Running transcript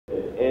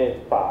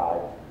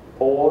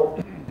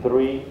4,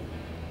 3.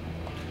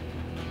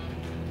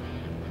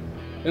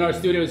 In our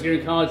studios here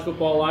in College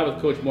Football Live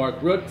with Coach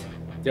Mark Root,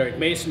 Derek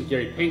Mason,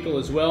 Gary Pinkel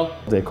as well.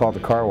 They call it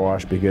the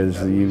Carwash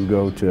because you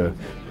go to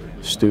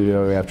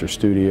studio after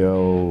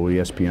studio,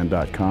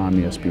 ESPN.com,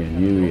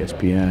 ESPNU,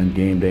 ESPN,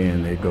 game day,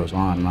 and it goes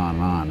on and on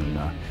and on. And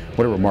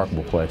what a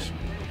remarkable place.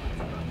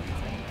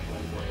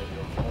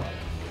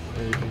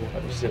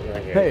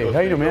 Hey, how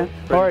you doing, man?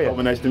 How are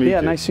you? Nice to meet you.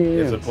 Yeah, nice seeing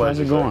you. It's a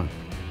pleasure. How's it going?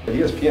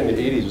 ESPN in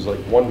the 80s was like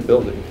one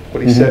building,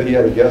 but he said he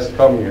had a guest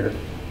come here,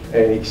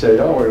 and he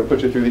said, "Oh, we're going to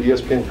put you through the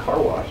ESPN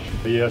Carwash."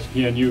 The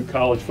ESPNU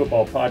College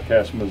Football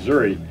Podcast,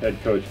 Missouri,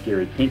 head coach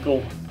Gary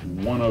Pinkel,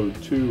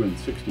 102 and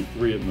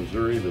 63 at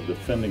Missouri, the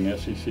defending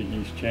SEC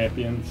East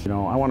champions. You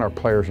know, I want our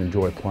players to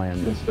enjoy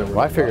playing. Well,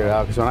 I figured it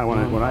out because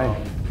when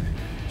I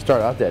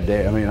started out that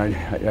day, I mean, I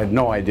had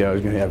no idea I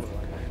was going to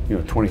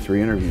have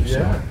 23 interviews.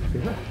 Yeah.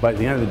 So. But at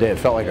the end of the day, it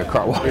felt like a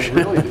car wash.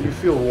 Really, you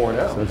feel worn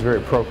out. So it's a very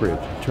appropriate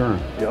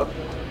term. Yep.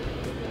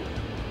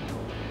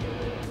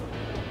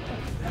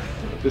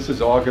 This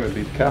is all going to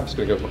be, the cap's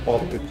going to go all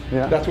the way.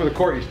 Yeah. That's where the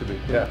court used to be.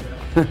 Yeah.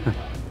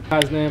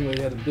 Guy's name,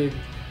 he had a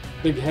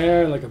big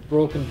hair, like a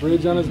broken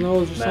bridge on his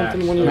nose or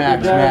something. One of your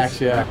big guys. Max,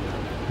 yeah.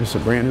 This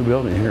is a brand new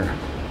building here.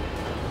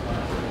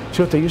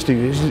 See what they used to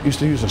use? They used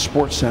to use a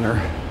Sports Center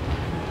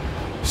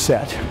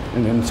set,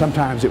 and then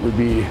sometimes it would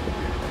be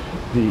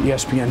the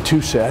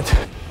ESPN2 set.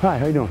 Hi,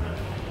 how you doing?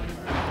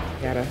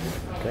 Gotta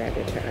grab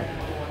your chair.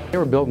 They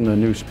were building a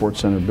new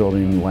Sports Center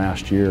building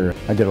last year.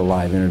 I did a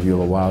live interview a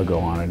little while ago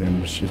on it,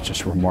 and it's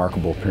just a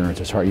remarkable appearance.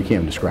 It's hard, you can't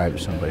even describe to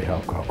somebody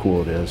how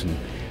cool it is, and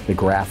the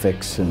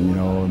graphics, and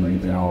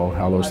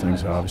how those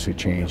things obviously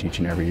change each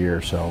and every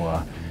year.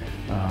 So,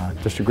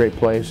 just a great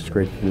place. It's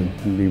great to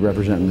be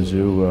representing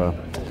Mizzou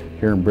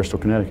here in Bristol,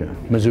 Connecticut.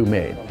 Mizzou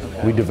made.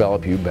 We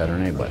develop you better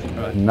than anybody.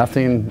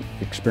 Nothing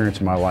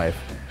experienced in my life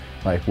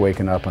like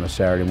waking up on a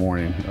Saturday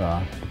morning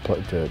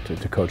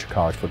to coach a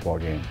college football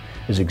game.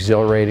 It's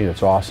exhilarating,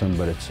 it's awesome,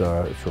 but it's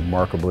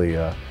remarkably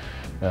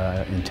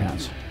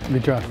intense.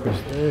 Good job, Chris.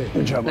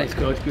 Good job, Thanks,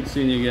 Coach. Good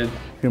seeing you again.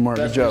 Good, Mark.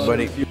 Good job,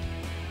 buddy.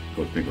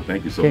 Coach Pinkel,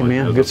 thank you so Hey, much.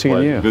 man. Good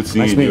seeing you. Good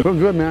seeing nice you. Well,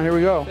 good, man. Here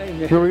we go.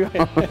 Here we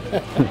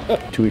go.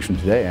 2 weeks from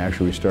today,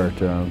 actually, we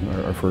start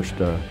our first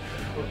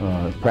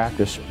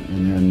practice,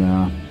 and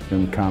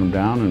then count them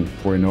down, and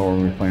before you know it, we're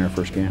going to be playing our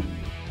first game.